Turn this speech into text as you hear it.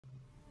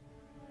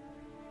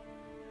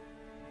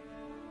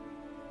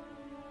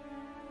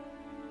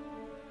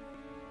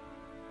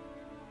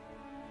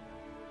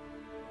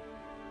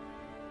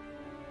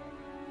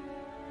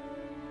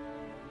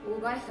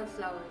buy her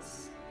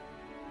flowers,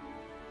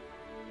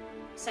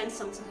 send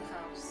some to her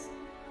house,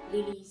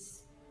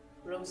 lilies,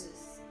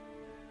 roses.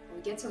 When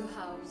we get to her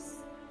house,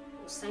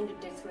 we'll sign the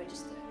death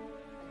register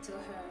and tell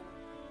her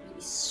you'll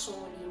be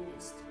sorely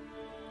missed.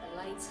 The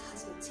light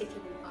has been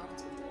taken out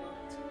of the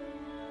world.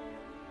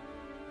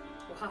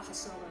 We'll have her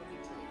song on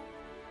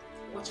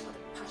replay. Watch for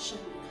the passion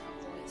in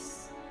her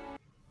voice.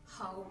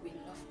 How we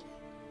loved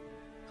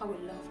it. How we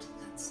loved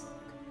that song.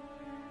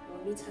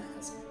 We'll meet her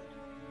husband.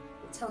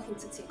 We'll tell him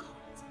to take heart.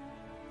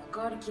 That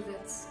God give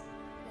it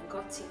and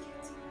God take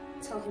it.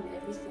 Tell him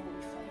everything will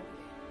be fine again.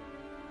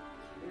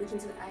 We'll look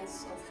into the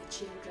eyes of her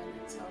children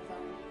and tell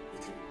them, you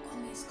can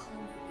always call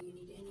me when you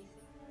need anything.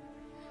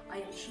 I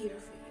am here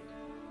for you.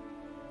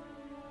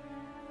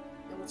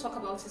 Then we'll talk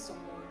about it some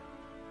more.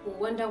 We'll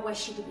wonder why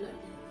she did not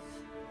leave.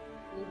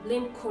 We'll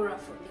blame Cora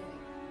for leaving.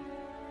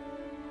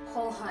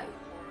 Call her a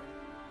whore.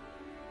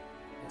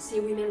 And say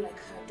women like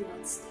her do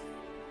not stay.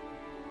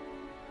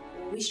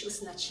 We'll wish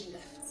Osinachi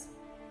left.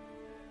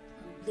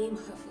 And blame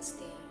her for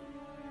staying.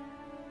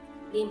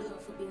 Blame her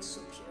for being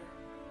so pure.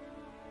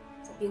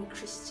 For being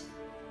Christian.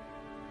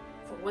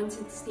 For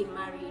wanting to stay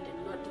married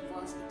and not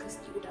divorced because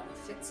it would have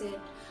affected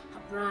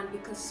her brand,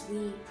 because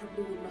we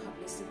probably would not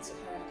have listened to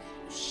her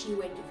if she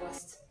were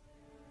divorced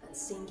and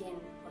singing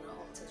on our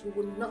altars. We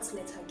would not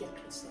let her get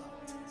close to our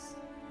altars.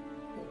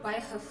 We'll buy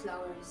her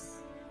flowers.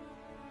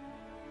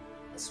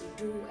 As we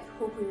do, I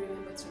hope we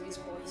remember to raise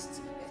boys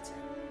to be better.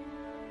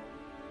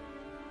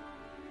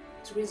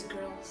 To raise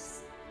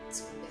girls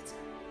to be better.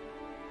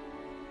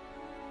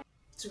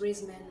 To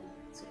raise men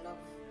to love.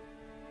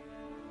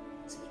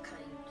 To be kind.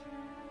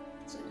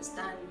 To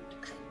understand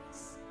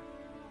kindness.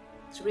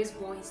 To raise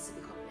boys to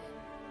become men.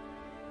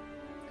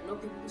 And not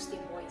people who stay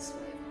boys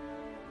forever.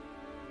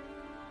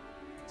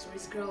 To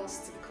raise girls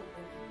to become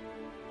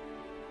women.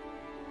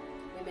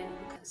 Women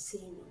who can say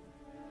no.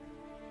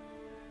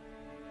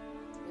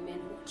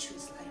 Women who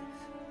choose